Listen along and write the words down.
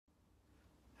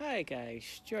Hi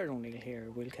guys, Jared O'Neill here,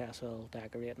 Wheelcastle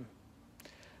Decorating.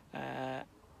 Uh,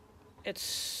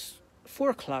 it's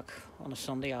 4 o'clock on a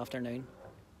Sunday afternoon,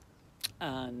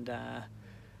 and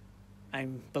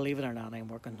believe it or not, I'm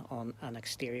working on an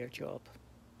exterior job,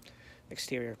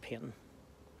 exterior painting.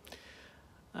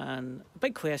 And a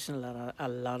big question that a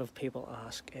lot of people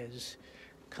ask is,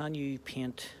 can you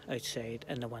paint outside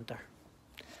in the winter?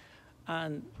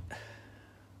 And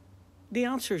the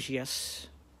answer is yes,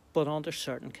 but under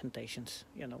certain conditions.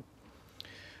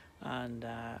 And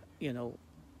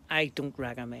I don't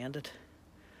recommend it,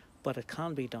 but it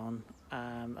can be done.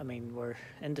 We're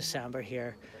in December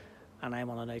here, and I'm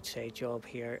on an outside job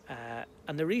here.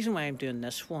 And the reason why I'm doing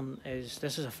this one is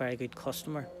this is a very good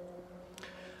customer,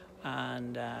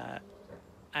 and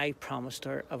I promised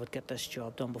her I would get this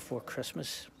job done before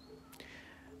Christmas.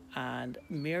 And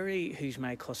Mary, who's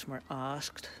my customer,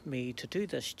 asked me to do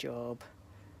this job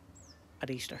at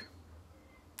Easter.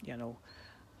 You know,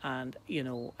 and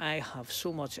I have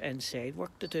so much inside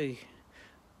work to do,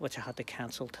 which I had to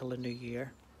cancel till the new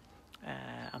year.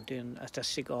 I'm doing a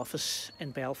district office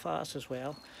in Belfast as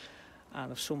well,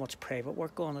 and I've so much private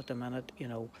work on at the minute.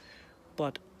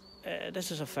 But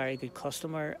this is a very good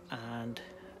customer, and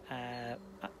I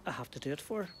have to do it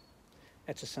for her.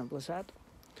 It's as simple as that.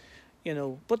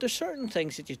 But there's certain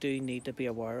things that you do need to be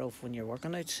aware of when you're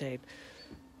working outside.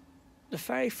 The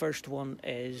very first one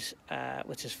is,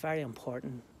 which is very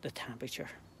important, the temperature.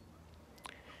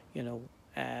 You know,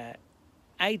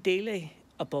 Ideally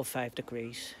above 5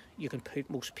 degrees, you can put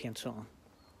most paints on.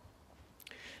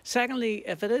 Secondly,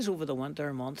 if it is over the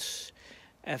winter months,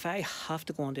 if I have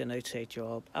to go into an outside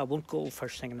job, I won't go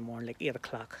first thing in the morning, like 8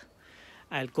 o'clock.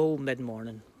 I'll go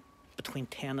mid-morning, between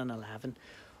 10 and 11.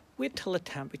 Wait till the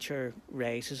temperature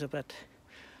rises a bit,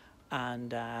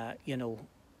 and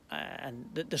and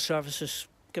the surfaces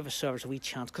give a surface a wee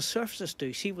chance, because surfaces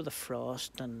do, see with the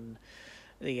frost and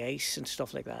the ice and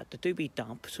stuff like that, they do be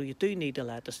damp, so you do need to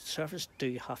let the surface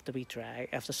do have to be dry.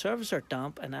 If the surfaces are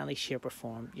damp in any shape or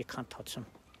form, you can't touch them.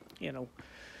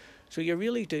 So you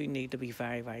really do need to be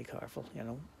very, very careful.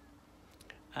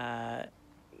 Uh,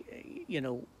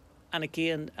 and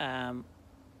again,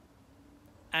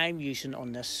 I'm using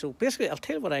on this. So basically, I'll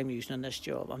tell you what I'm using on this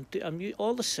job.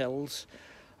 All the sills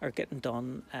are getting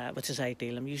done, which is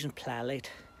ideal. I'm using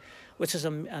Plalite, which is a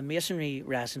masonry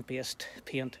resin-based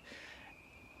paint.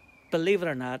 Believe it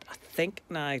or not, I think,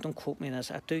 now don't quote me on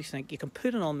this, I do think you can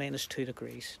put it on -2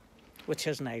 degrees, which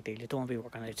isn't ideal. You don't want to be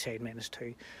working outside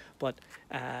 -2. But,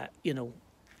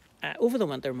 over the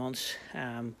winter months,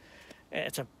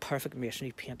 it's a perfect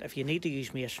masonry paint. If you need to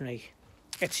use masonry,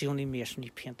 it's the only masonry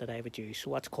paint that I would use.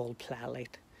 So that's called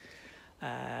Plalite.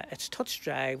 It's touch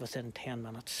dry within 10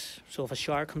 minutes. So if a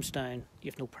shower comes down, you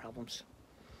have no problems.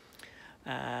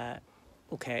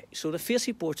 Okay, so the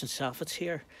facing boards and soffits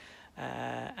here,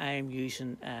 I'm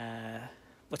using,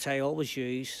 which I always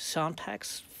use,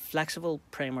 Santex Flexible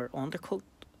Primer Undercoat.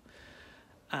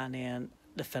 And then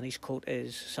the finish coat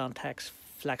is Santex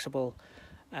Flexible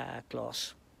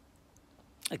Gloss.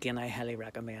 Again, I highly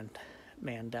recommend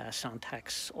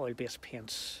Santex oil-based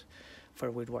paints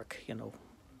for woodwork.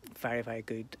 Very, very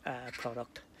good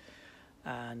product.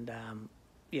 And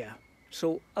yeah,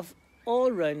 so I've all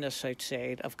around this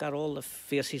outside, I've got all the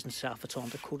faces and soffits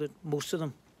undercoated, most of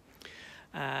them.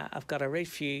 I've got a right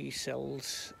few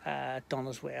sills done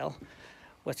as well,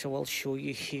 which I will show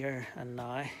you here and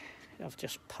now. I've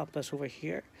just popped this over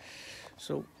here.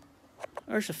 So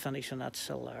there's the finish on that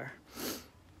sill there,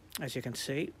 as you can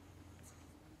see.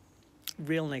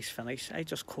 Real nice finish. I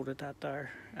just coated that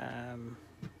there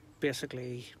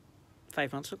basically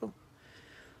 5 months ago.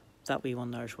 That wee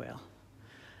one there as well.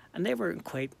 And they weren't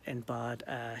quite in bad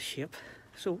shape.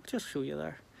 So just show you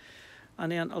there.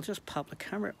 And then I'll just pop the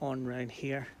camera on round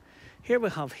here. Here we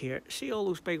have here, see all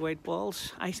those big white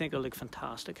balls? I think it'll look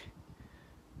fantastic.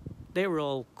 They were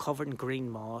all covered in green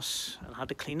moss, and I had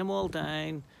to clean them all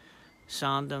down,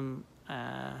 sand them.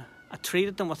 I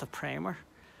treated them with a primer,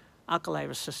 alkali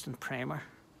resistant primer,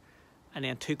 and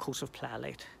then 2 coats of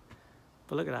Plalite.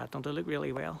 But look at that, don't they look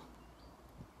really well?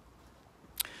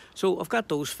 So I've got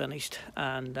those finished,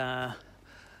 and I'll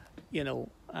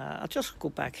just go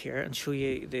back here and show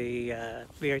you the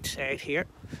outside here.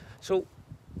 So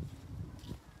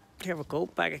here we go,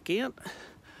 back again.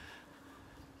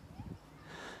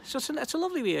 So it's a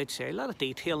lovely wee outside, a lot of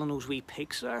detail in those wee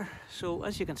peaks there. So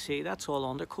as you can see, that's all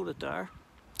undercoated there.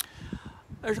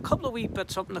 There's a couple of wee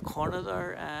bits up in the corner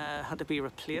there, had to be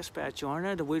replaced by a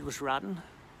joiner. The wood was rotting.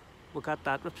 We got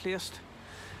that replaced.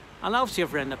 And obviously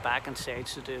over in the back and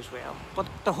sides to do as well. But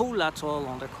the whole lot's all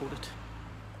undercoated.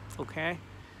 Okay.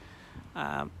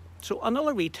 So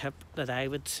another wee tip that I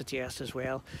would suggest as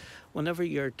well, whenever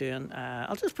you're doing,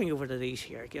 I'll just bring you over to these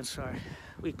here again, sorry,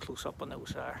 we close up on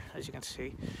those there, as you can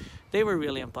see. They were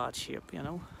really in bad shape, you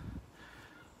know.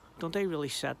 Don't they really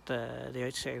set the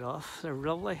outside off? They're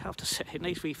lovely, I have to say,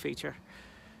 nice wee feature.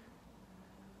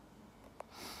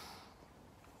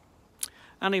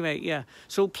 Anyway, yeah,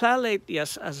 so Plaalite,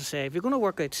 yes, as I say, if you're going to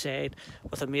work outside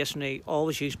with a masonry,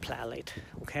 always use Plaalite,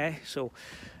 okay? So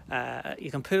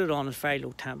you can put it on at very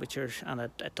low temperatures and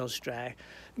it does dry.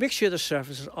 Make sure the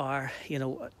surfaces are, you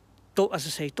know, as I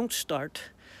say, don't start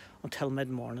until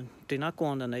mid-morning. Do not go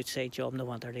on an outside job in the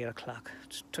winter at 8 o'clock.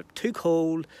 It's too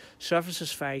cold, surface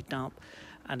is very damp,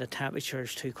 and the temperature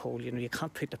is too cold. You know, you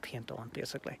can't put the paint on,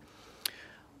 basically.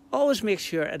 Always make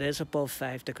sure it is above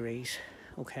 5 degrees,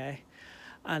 okay?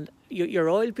 And your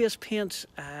oil-based paints,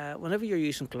 whenever you're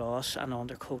using gloss and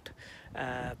undercoat,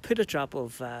 put a drop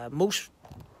of, most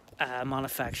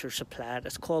manufacturers supply it,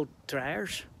 it's called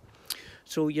dryers.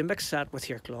 So you mix that with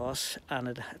your gloss and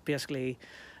it basically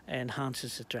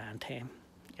enhances the drying time,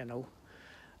 you know.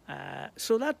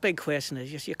 So that big question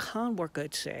is, yes, you can work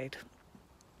outside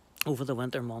over the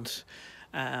winter months.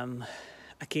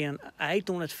 Again, I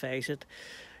don't advise it.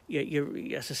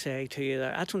 As I say to you,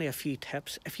 that's only a few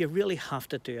tips. If you really have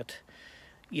to do it,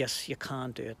 yes, you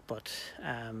can do it. But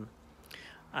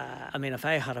I mean, if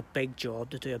I had a big job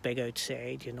to do a big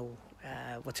outside, you know,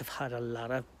 which I've had a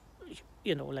lot of,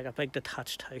 you know, like a big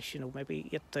detached house, you know, maybe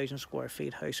 8,000 square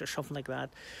feet house or something like that,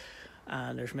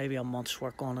 and there's maybe a month's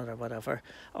work on it or whatever,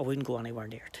 I wouldn't go anywhere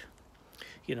near it,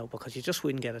 you know, because you just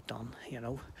wouldn't get it done, you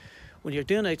know. When you're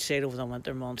doing outside over the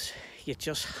winter months, you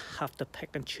just have to pick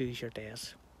and choose your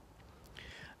days.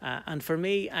 And for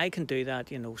me, I can do that,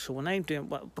 you know. So when I'm doing,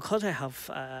 well, because I have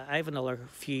another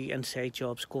few inside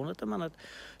jobs going at the minute.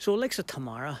 So like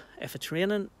tomorrow, if it's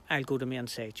raining, I'll go to my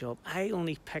inside job. I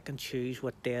only pick and choose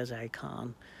what days I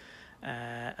can.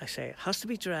 I say it has to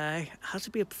be dry, it has to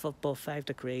be above 5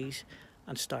 degrees,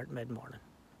 and start mid-morning.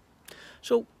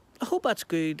 So I hope that's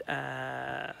good.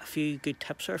 A few good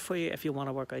tips there for you if you want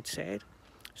to work outside.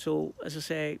 So as I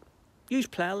say, use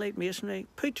Plaalite masonry,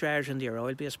 put dryers into your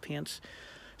oil-based paints.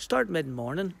 Start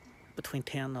mid-morning between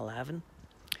 10 and 11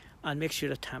 and make sure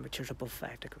the temperature's above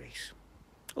 5 degrees.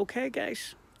 Okay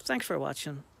guys, thanks for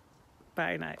watching.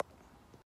 Bye now.